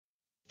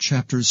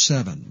Chapter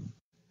 7.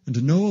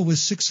 And Noah was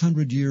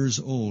 600 years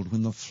old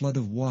when the flood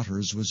of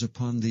waters was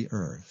upon the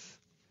earth.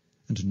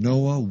 And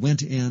Noah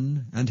went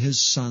in, and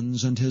his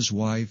sons, and his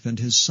wife, and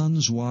his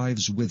sons'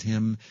 wives with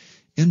him,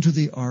 into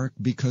the ark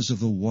because of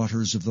the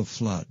waters of the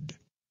flood.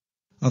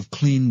 Of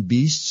clean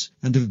beasts,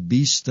 and of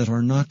beasts that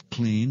are not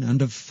clean,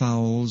 and of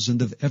fowls,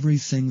 and of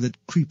everything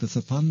that creepeth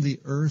upon the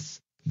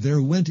earth,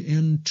 there went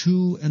in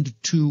 2 and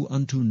 2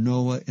 unto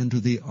Noah into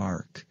the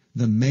ark,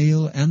 the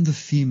male and the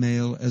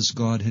female, as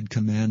God had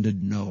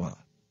commanded Noah.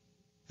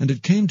 And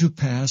it came to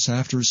pass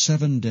after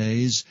 7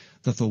 days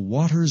that the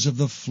waters of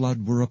the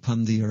flood were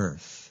upon the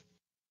earth.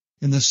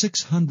 In the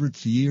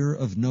 600th year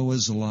of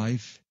Noah's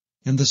life,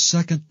 in the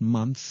 2nd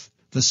month,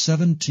 the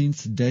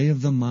 17th day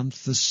of the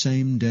month, the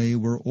same day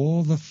were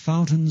all the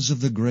fountains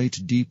of the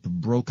great deep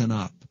broken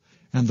up,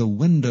 and the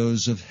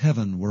windows of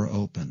heaven were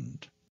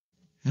opened.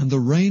 And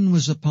the rain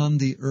was upon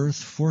the earth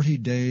 40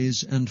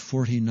 days and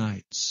 40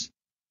 nights.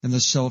 And the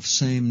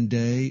selfsame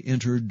day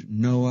entered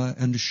Noah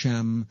and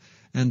Shem,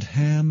 and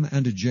Ham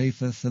and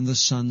Japheth, and the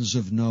sons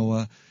of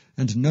Noah,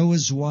 and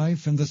Noah's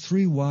wife, and the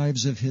 3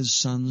 wives of his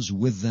sons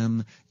with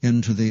them,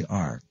 into the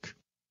ark.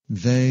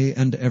 They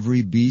and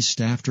every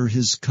beast after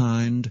his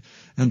kind,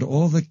 and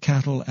all the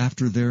cattle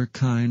after their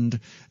kind,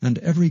 and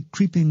every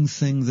creeping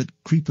thing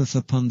that creepeth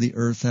upon the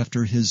earth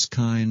after his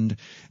kind,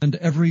 and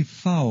every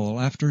fowl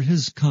after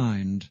his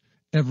kind,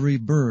 every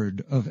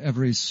bird of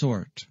every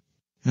sort.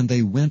 And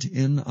they went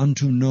in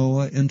unto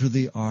Noah into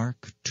the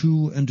ark,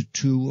 2 and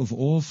 2 of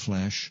all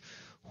flesh,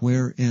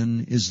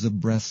 wherein is the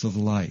breath of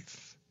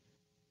life.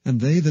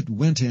 And they that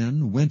went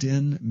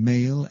in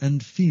male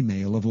and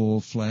female of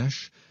all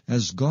flesh,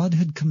 as God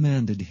had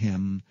commanded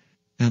him,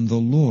 and the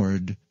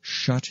Lord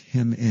shut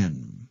him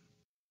in.